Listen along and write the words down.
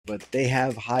but they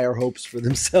have higher hopes for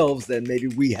themselves than maybe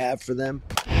we have for them.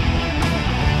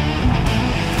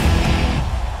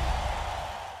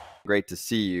 Great to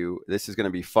see you. This is going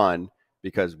to be fun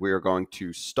because we're going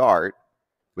to start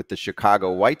with the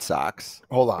Chicago White Sox.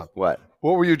 Hold on. What?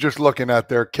 What were you just looking at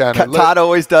there, Ken? Todd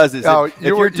always does this. No, if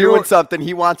you're doing something,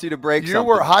 he wants you to break something. You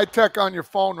were high tech on your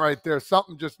phone right there.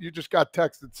 You just got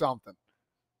texted something.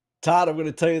 Todd, I'm going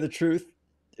to tell you the truth.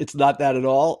 It's not that at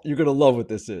all. You're going to love what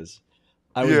this is.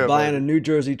 I was buying a New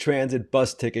Jersey Transit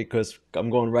bus ticket because I'm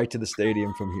going right to the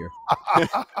stadium from here.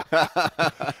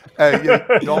 Hey,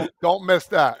 don't miss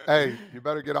that. Hey, you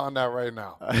better get on that right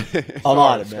now. I'm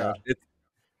on it, man.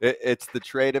 It's the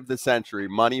trade of the century,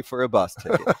 money for a bus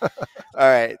ticket. All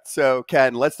right, so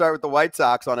Ken, let's start with the White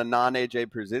Sox on a non-AJ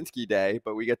Pierzynski day,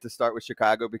 but we get to start with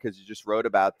Chicago because you just wrote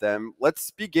about them.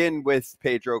 Let's begin with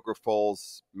Pedro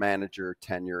Grifol's manager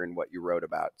tenure and what you wrote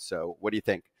about. So what do you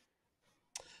think?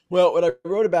 Well, what I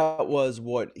wrote about was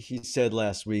what he said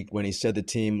last week when he said the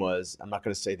team was, I'm not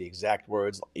going to say the exact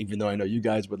words, even though I know you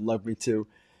guys would love me to.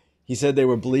 He said they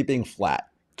were bleeping flat.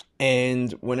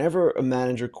 And whenever a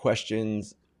manager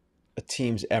questions a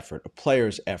team's effort, a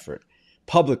player's effort,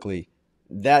 publicly,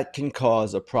 that can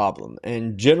cause a problem.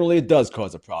 And generally it does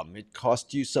cause a problem. It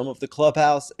cost you some of the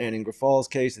clubhouse. And in Grifol's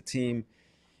case, the team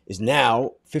is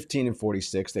now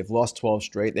 15-46. They've lost 12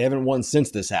 straight. They haven't won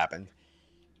since this happened.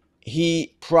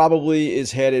 He probably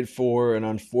is headed for an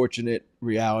unfortunate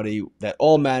reality that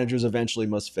all managers eventually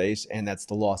must face, and that's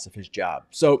the loss of his job.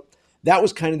 So that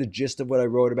was kind of the gist of what I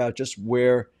wrote about, just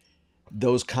where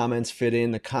those comments fit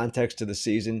in the context of the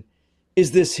season.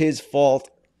 Is this his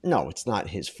fault? No, it's not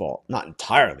his fault. Not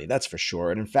entirely, that's for sure.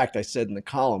 And in fact, I said in the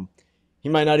column, he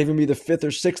might not even be the fifth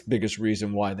or sixth biggest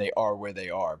reason why they are where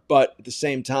they are. But at the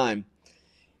same time,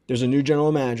 there's a new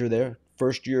general manager there,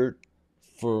 first year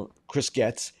for Chris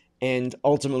Getz, and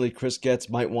ultimately Chris Getz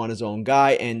might want his own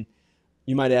guy. And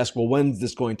you might ask, well, when's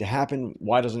this going to happen?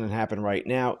 Why doesn't it happen right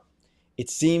now? It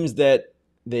seems that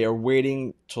they are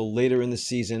waiting till later in the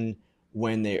season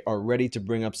when they are ready to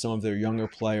bring up some of their younger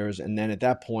players. And then at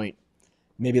that point,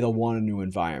 maybe they'll want a new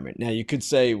environment. Now, you could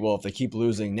say, well, if they keep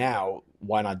losing now,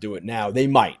 why not do it now? They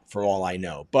might, for all I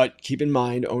know. But keep in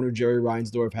mind, owner Jerry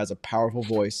Reinsdorf has a powerful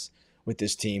voice with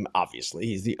this team. Obviously,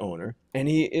 he's the owner, and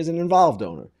he is an involved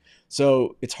owner.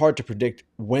 So it's hard to predict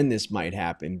when this might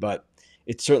happen, but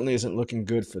it certainly isn't looking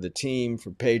good for the team,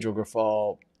 for Pedro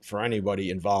Grifol, for anybody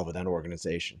involved with that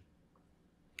organization.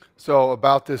 So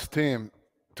about this team,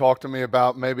 talk to me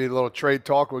about maybe a little trade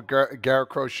talk with Garret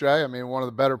Crochet. I mean, one of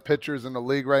the better pitchers in the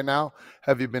league right now.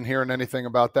 Have you been hearing anything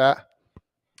about that?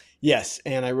 Yes,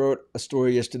 and I wrote a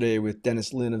story yesterday with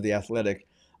Dennis Lin of The Athletic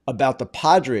about the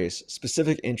Padres'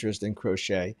 specific interest in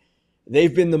Crochet.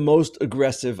 They've been the most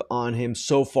aggressive on him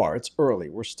so far. It's early.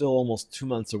 We're still almost 2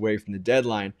 months away from the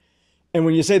deadline. And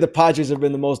when you say the Padres have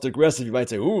been the most aggressive, you might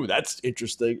say, ooh, that's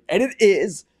interesting. And it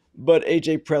is. But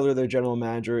A.J. Preller, their general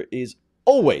manager, is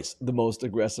always the most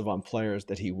aggressive on players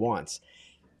that he wants.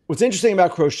 What's interesting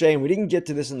about Crochet, and we didn't get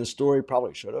to this in the story,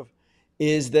 probably should have,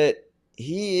 is that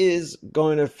he is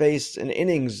going to face an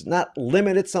innings, not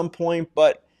limit at some point,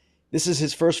 but this is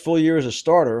his first full year as a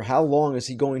starter. How long is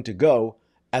he going to go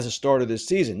as a starter this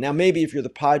season? Now, maybe if you're the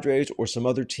Padres or some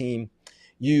other team,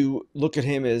 you look at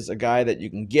him as a guy that you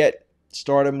can get,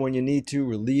 start him when you need to,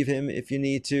 relieve him if you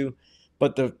need to.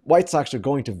 But the White Sox are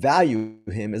going to value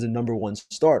him as a number one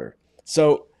starter.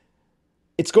 So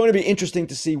it's going to be interesting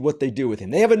to see what they do with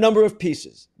him. They have a number of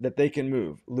pieces that they can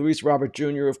move. Luis Robert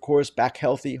Jr., of course, back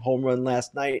healthy, home run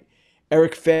last night.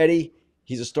 Eric Fetty,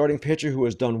 he's a starting pitcher who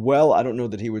has done well. I don't know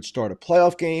that he would start a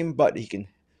playoff game, but he can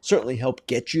certainly help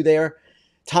get you there.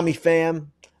 Tommy Pham,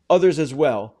 others as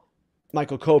well,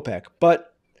 Michael Kopech.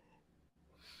 But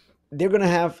they're going to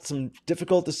have some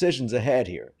difficult decisions ahead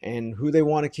here, and who they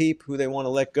want to keep, who they want to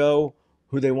let go,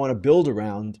 who they want to build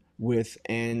around with.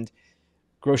 And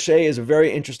Crochet is a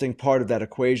very interesting part of that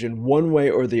equation, one way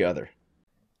or the other.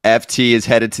 FT is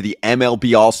headed to the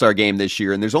MLB All-Star Game this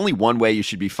year, and there's only one way you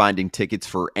should be finding tickets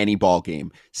for any ball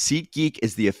game. SeatGeek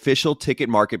is the official ticket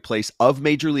marketplace of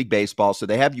Major League Baseball, so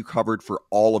they have you covered for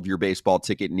all of your baseball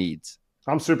ticket needs.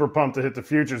 I'm super pumped to hit the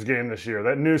Futures game this year.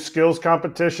 That new skills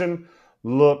competition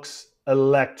looks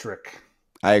electric.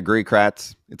 I agree,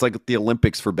 Kratz. It's like the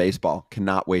Olympics for baseball.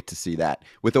 Cannot wait to see that.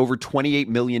 With over 28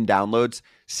 million downloads,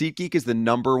 SeatGeek is the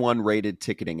 #1 rated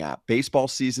ticketing app. Baseball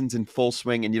season's in full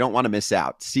swing, and you don't want to miss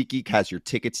out. SeatGeek has your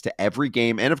tickets to every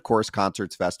game and, of course,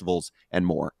 concerts, festivals, and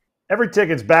more. Every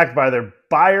ticket's backed by their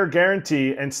buyer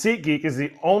guarantee, and SeatGeek is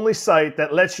the only site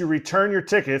that lets you return your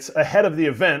tickets ahead of the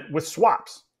event with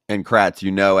swaps. And Kratz,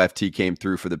 you know FT came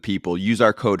through for the people. Use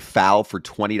our code FOUL for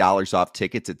 $20 off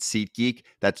tickets at SeatGeek.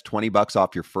 That's $20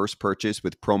 off your first purchase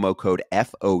with promo code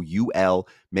FOUL.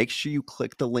 Make sure you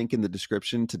click the link in the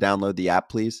description to download the app,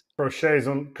 please. Crochet's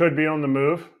could be on the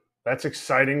move. That's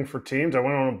exciting for teams. I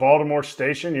went on a Baltimore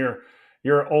station,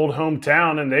 your old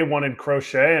hometown, and they wanted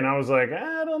Crochet, and I was like,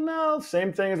 I don't know.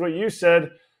 Same thing as what you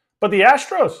said. But the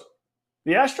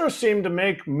Astros seem to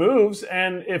make moves,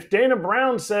 and if Dana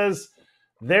Brown says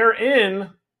they're in,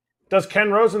 does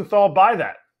Ken Rosenthal buy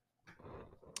that?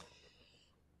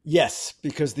 Yes,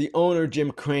 because the owner, Jim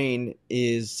Crane,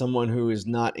 is someone who is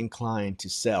not inclined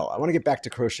to sell. I want to get back to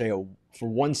Crochet for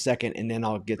 1 second, and then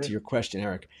I'll get to your question,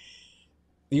 Eric.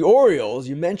 The Orioles,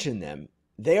 you mentioned them.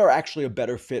 They are actually a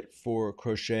better fit for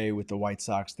Crochet with the White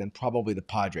Sox than probably the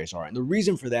Padres are. And the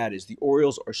reason for that is the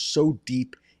Orioles are so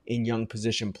deep in young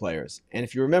position players. And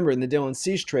if you remember in the Dylan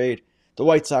Cease trade, the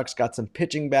White Sox got some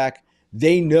pitching back.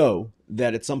 They know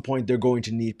that at some point they're going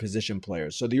to need position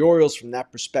players. So the Orioles, from that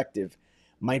perspective,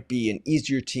 might be an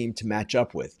easier team to match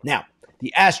up with. Now,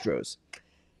 the Astros.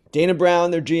 Dana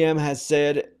Brown, their GM, has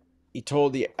said, he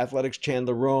told the Athletics'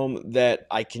 Chandler Rome that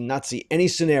I cannot see any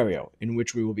scenario in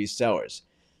which we will be sellers.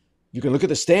 You can look at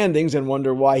the standings and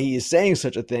wonder why he is saying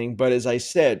such a thing, but as I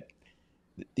said,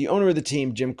 the owner of the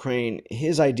team, Jim Crane,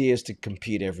 his idea is to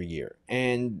compete every year.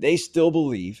 And they still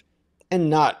believe, and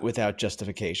not without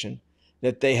justification,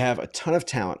 that they have a ton of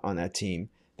talent on that team,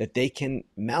 that they can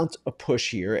mount a push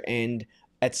here and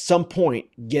at some point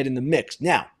get in the mix.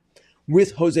 Now,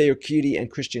 with Jose Urquidy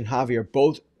and Christian Javier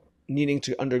both needing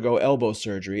to undergo elbow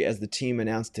surgery, as the team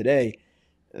announced today,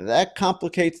 that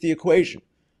complicates the equation.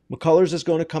 McCullers is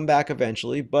going to come back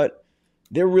eventually, but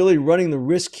they're really running the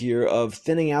risk here of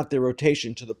thinning out their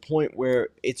rotation to the point where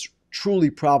it's truly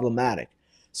problematic.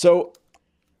 So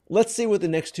let's see what the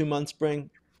next 2 months bring.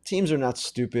 Teams are not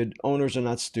stupid. Owners are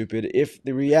not stupid. If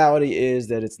the reality is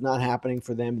that it's not happening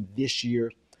for them this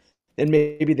year, then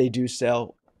maybe they do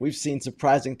sell. We've seen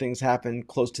surprising things happen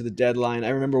close to the deadline. I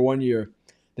remember one year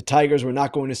the Tigers were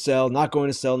not going to sell, and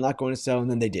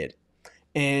then they did.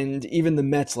 And even the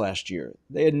Mets last year,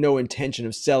 they had no intention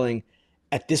of selling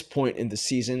at this point in the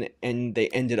season, and they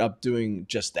ended up doing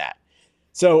just that.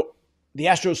 So the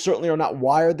Astros certainly are not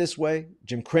wired this way.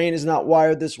 Jim Crane is not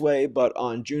wired this way, but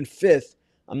on June 5th,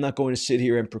 I'm not going to sit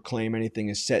here and proclaim anything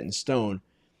is set in stone.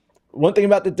 One thing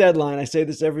about the deadline, I say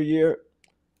this every year,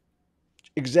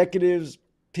 executives,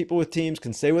 people with teams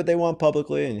can say what they want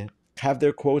publicly and have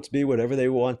their quotes be whatever they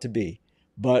want to be.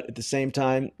 But at the same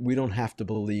time, we don't have to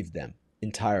believe them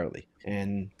entirely.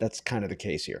 And that's kind of the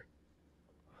case here.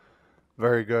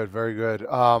 Very good, very good.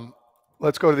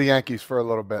 Let's go to the Yankees for a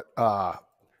little bit.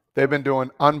 They've been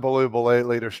doing unbelievable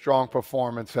lately. Their strong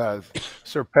performance has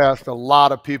surpassed a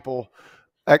lot of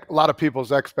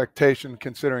people's expectation,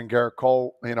 considering Gerrit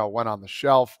Cole, went on the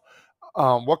shelf.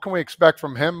 What can we expect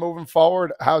from him moving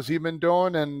forward? How's he been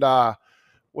doing? And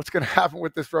what's going to happen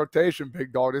with this rotation,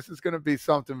 big dog? This is going to be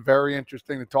something very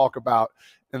interesting to talk about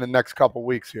in the next couple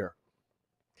weeks here.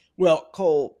 Well,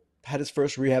 Cole had his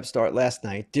first rehab start last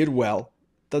night, did well.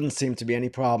 Doesn't seem to be any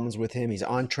problems with him. He's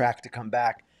on track to come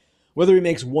back. Whether he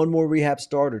makes one more rehab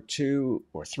start or 2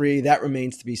 or 3, that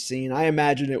remains to be seen. I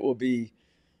imagine it will be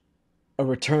a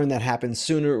return that happens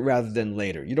sooner rather than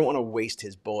later. You don't want to waste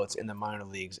his bullets in the minor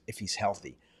leagues if he's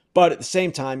healthy. But at the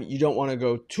same time, you don't want to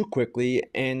go too quickly.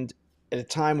 And at a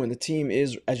time when the team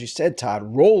is, as you said,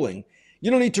 Todd, rolling,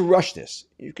 you don't need to rush this.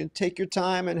 You can take your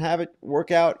time and have it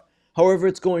work out however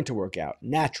it's going to work out,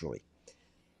 naturally.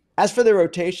 As for their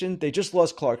rotation, they just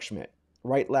lost Clark Schmidt.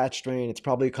 Right lat strain, it's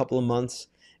probably a couple of months.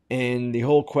 And the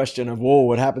whole question of, whoa,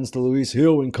 what happens to Luis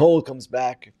Hill when Cole comes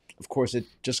back? Of course, it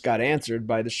just got answered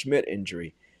by the Schmidt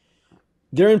injury.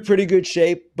 They're in pretty good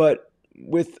shape, but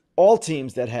with all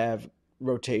teams that have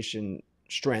rotation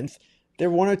strength, they're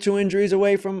 1 or 2 injuries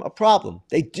away from a problem.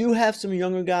 They do have some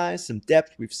younger guys, some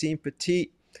depth. We've seen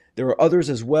Petit. There are others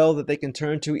as well that they can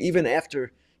turn to, even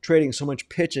after trading so much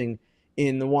pitching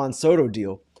in the Juan Soto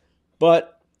deal.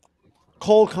 But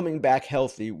Cole coming back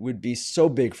healthy would be so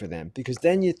big for them, because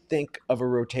then you think of a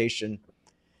rotation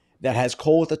that has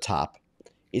Cole at the top.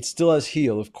 It still has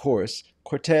Hill, of course.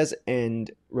 Cortez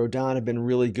and Rodon have been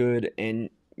really good,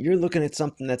 and you're looking at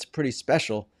something that's pretty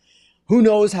special. Who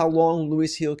knows how long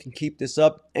Luis Hill can keep this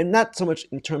up, and not so much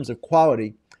in terms of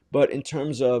quality, but in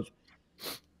terms of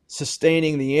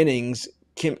sustaining the innings,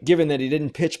 given that he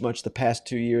didn't pitch much the past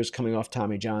 2 years coming off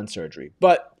Tommy John surgery.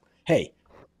 But, hey,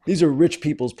 these are rich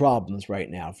people's problems right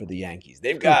now for the Yankees.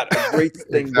 They've got a great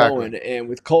thing going, and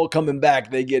with Cole coming back,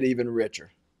 they get even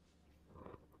richer.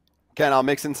 Ken, I'll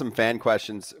mix in some fan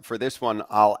questions. For this one,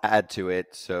 I'll add to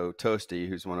it. So Toasty,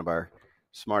 who's one of our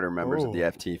smarter members of the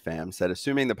Ooh. FT fam, said,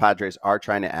 assuming the Padres are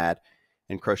trying to add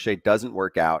and Crochet doesn't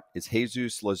work out, is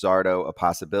Jesus Luzardo a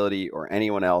possibility or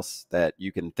anyone else that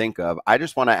you can think of? I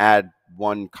just want to add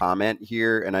one comment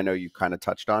here, and I know you kind of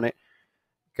touched on it.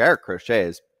 Garret Crochet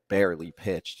has barely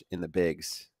pitched in the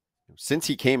bigs since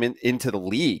he came into the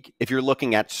league. If you're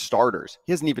looking at starters,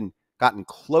 he hasn't even gotten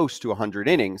close to 100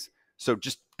 innings. So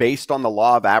just based on the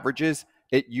law of averages,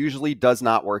 it usually does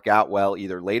not work out well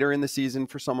either later in the season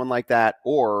for someone like that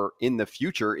or in the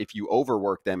future if you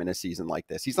overwork them in a season like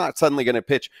this. He's not suddenly going to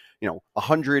pitch,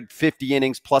 150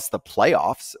 innings plus the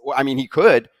playoffs. I mean, he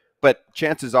could, but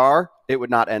chances are it would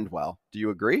not end well. Do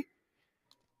you agree?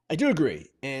 I do agree.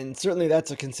 And certainly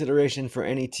that's a consideration for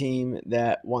any team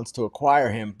that wants to acquire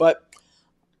him. But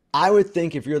I would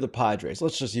think if you're the Padres,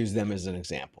 let's just use them as an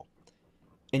example,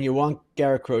 and you want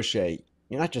Garret Crochet,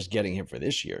 you're not just getting him for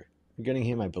this year. You're getting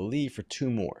him, I believe, for 2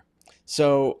 more.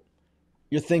 So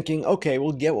you're thinking, okay,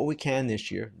 we'll get what we can this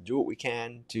year, do what we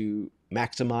can to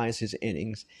maximize his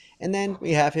innings, and then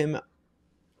we have him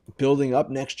building up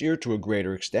next year to a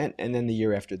greater extent, and then the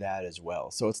year after that as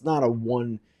well. So it's not a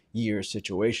one-year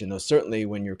situation, though certainly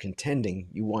when you're contending,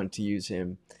 you want to use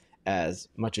him as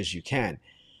much as you can.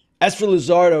 As for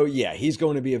Luzardo, yeah, he's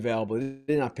going to be available. He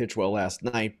did not pitch well last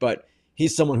night, but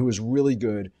he's someone who is really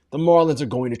good. The Marlins are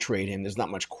going to trade him. There's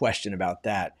not much question about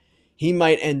that. He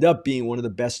might end up being one of the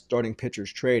best starting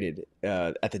pitchers traded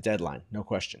at the deadline, no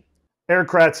question. Eric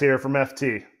Kratz here from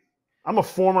FT. I'm a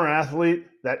former athlete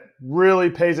that really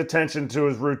pays attention to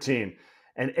his routine.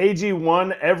 And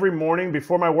AG1 every morning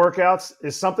before my workouts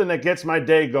is something that gets my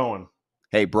day going.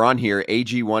 Hey, Braun here.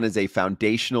 AG1 is a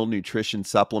foundational nutrition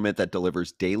supplement that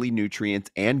delivers daily nutrients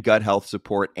and gut health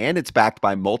support, and it's backed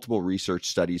by multiple research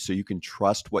studies so you can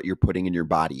trust what you're putting in your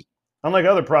body. Unlike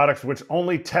other products which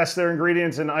only test their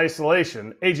ingredients in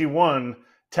isolation, AG1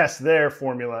 tests their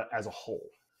formula as a whole.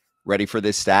 Ready for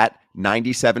this stat?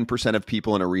 97% of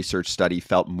people in a research study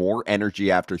felt more energy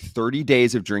after 30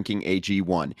 days of drinking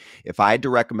AG1. If I had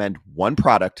to recommend one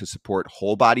product to support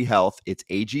whole body health, it's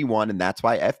AG1, and that's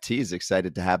why FT is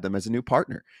excited to have them as a new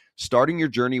partner. Starting your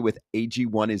journey with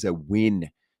AG1 is a win.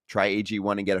 Try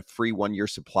AG1 and get a free 1-year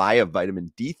supply of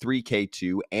vitamin D3,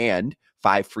 K2, and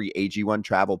 5 free AG1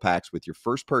 travel packs with your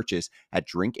first purchase at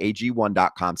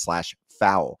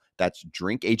drinkag1.com/foul. That's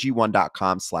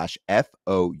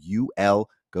drinkag1.com/FOUL.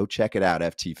 Go check it out,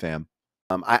 FT fam.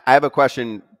 I have a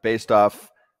question based off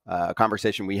a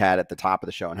conversation we had at the top of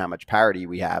the show and how much parity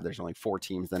we have. There's only 4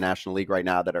 teams in the National League right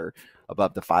now that are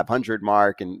above the 500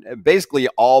 mark. And basically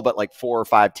all but like 4 or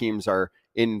 5 teams are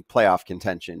in playoff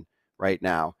contention right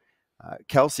now.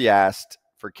 Kelsey asked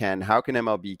for Ken, how can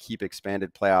MLB keep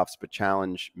expanded playoffs but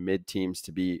challenge mid teams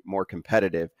to be more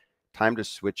competitive? Time to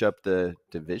switch up the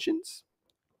divisions?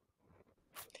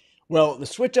 Well, the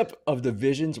switch up of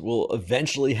divisions will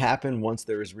eventually happen once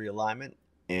there is realignment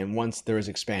and once there is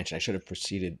expansion. I should have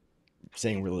proceeded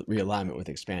saying realignment with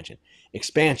expansion.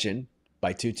 Expansion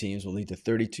by 2 teams will lead to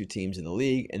 32 teams in the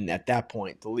league, and at that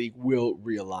point, the league will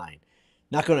realign.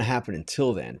 Not going to happen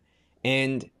until then.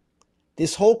 And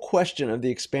this whole question of the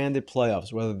expanded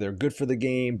playoffs, whether they're good for the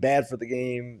game, bad for the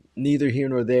game, neither here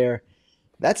nor there,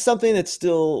 that's something that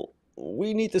still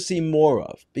we need to see more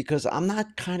of, because I'm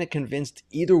not kind of convinced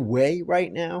either way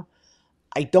right now.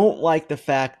 I don't like the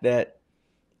fact that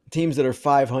teams that are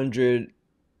 500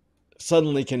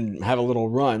 suddenly can have a little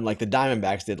run like the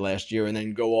Diamondbacks did last year and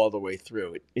then go all the way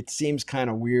through. It seems kind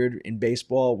of weird in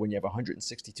baseball when you have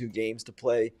 162 games to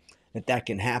play that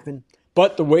can happen.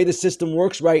 But the way the system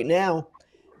works right now,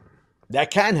 that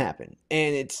can happen.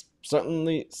 And it's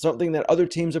certainly something that other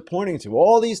teams are pointing to.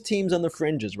 All these teams on the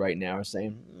fringes right now are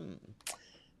saying,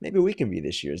 maybe we can be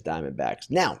this year's Diamondbacks.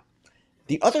 Now,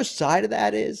 the other side of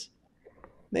that is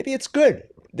maybe it's good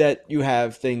that you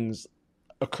have things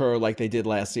occur like they did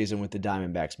last season with the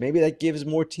Diamondbacks. Maybe that gives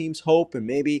more teams hope, and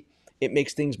maybe it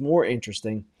makes things more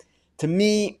interesting. To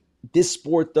me, this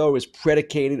sport, though, is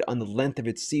predicated on the length of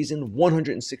its season,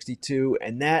 162,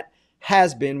 and that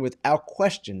has been, without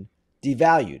question,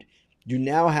 devalued. You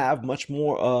now have much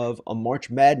more of a March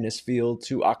Madness feel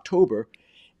to October,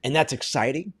 and that's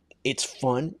exciting. It's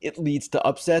fun. It leads to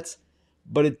upsets,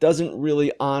 but it doesn't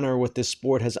really honor what this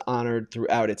sport has honored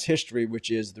throughout its history, which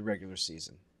is the regular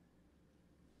season.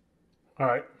 All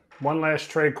right. One last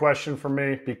trade question for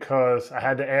me, because I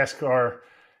had to ask our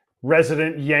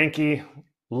resident Yankee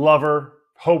lover,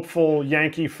 hopeful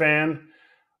Yankee fan,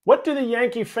 what do the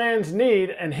Yankee fans need?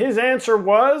 And his answer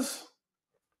was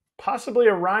possibly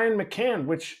a Ryan McMahon,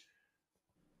 which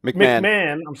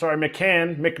McMahon.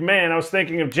 I was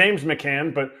thinking of James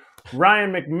McCann, but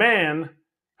Ryan McMahon,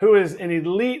 who is an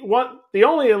elite, the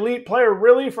only elite player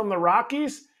really from the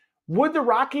Rockies. Would the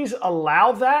Rockies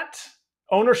allow that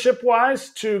ownership-wise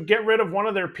to get rid of one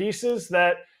of their pieces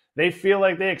that they feel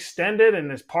like they extended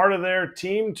and is part of their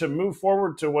team to move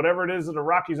forward to whatever it is that the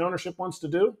Rockies ownership wants to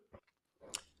do?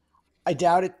 I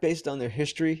doubt it based on their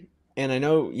history. And I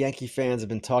know Yankee fans have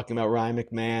been talking about Ryan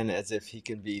McMahon as if he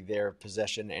can be their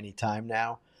possession anytime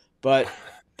now. But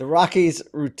the Rockies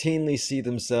routinely see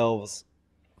themselves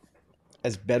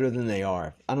as better than they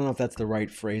are. I don't know if that's the right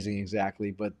phrasing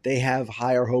exactly, but they have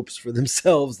higher hopes for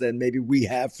themselves than maybe we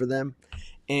have for them.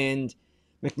 And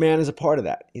McMahon is a part of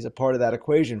that. He's a part of that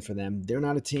equation for them. They're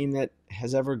not a team that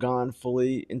has ever gone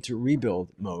fully into rebuild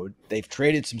mode. They've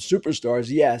traded some superstars,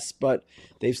 yes, but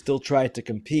they've still tried to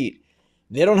compete.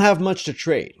 They don't have much to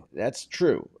trade. That's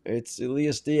true. It's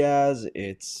Elias Diaz.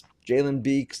 It's Jalen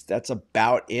Beeks. That's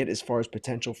about it as far as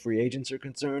potential free agents are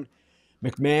concerned.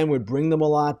 McMahon would bring them a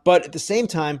lot. But at the same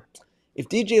time, if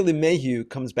DJ LeMahieu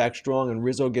comes back strong and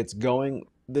Rizzo gets going,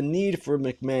 the need for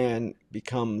McMahon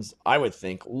becomes, I would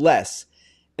think, less.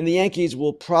 And the Yankees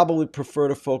will probably prefer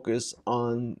to focus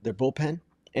on their bullpen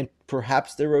and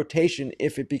perhaps their rotation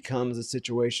if it becomes a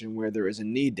situation where there is a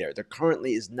need there. There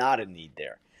currently is not a need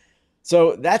there.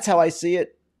 So that's how I see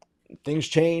it. Things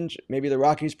change. Maybe the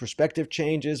Rockies' perspective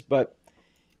changes, but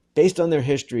based on their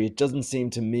history, it doesn't seem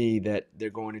to me that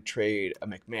they're going to trade a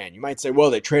McMahon. You might say,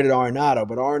 well, they traded Arenado,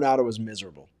 but Arenado was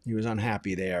miserable. He was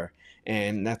unhappy there,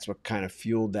 and that's what kind of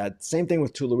fueled that. Same thing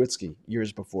with Tulowitzki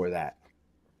years before that.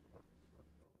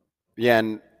 Yeah,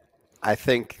 and I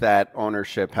think that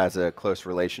ownership has a close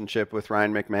relationship with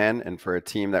Ryan McMahon, and for a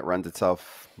team that runs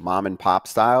itself mom and pop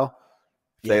style,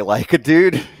 if they like a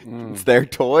dude, it's their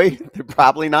toy, they're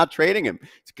probably not trading him.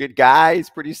 He's a good guy. He's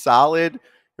pretty solid.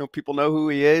 People know who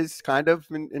he is kind of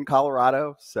in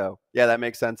Colorado. So, yeah, that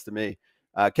makes sense to me.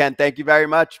 Ken, thank you very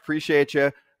much. Appreciate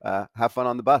you. Have fun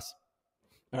on the bus.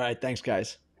 All right. Thanks,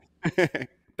 guys.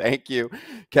 Thank you.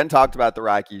 Ken talked about the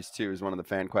Rockies, too, as one of the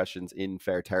fan questions in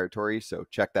Fair Territory. So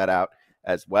check that out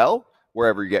as well,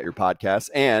 wherever you get your podcasts.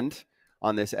 And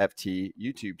on this FT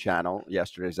YouTube channel,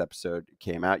 yesterday's episode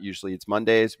came out. Usually it's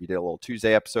Mondays. We did a little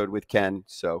Tuesday episode with Ken.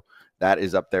 So that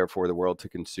is up there for the world to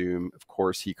consume. Of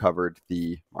course, he covered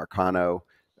the Marcano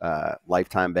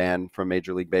lifetime ban from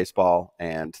Major League Baseball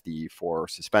and the 4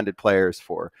 suspended players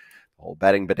for the whole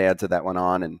betting bonanza that went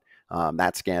on and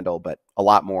that scandal, but a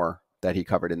lot more that he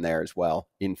covered in there as well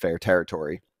in Fair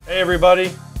Territory. Hey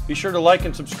everybody, be sure to like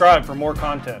and subscribe for more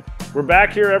content. We're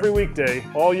back here every weekday,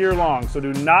 all year long, so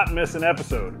do not miss an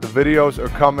episode. The videos are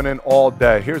coming in all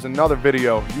day. Here's another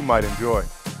video you might enjoy.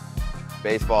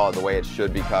 Baseball the way it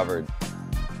should be covered.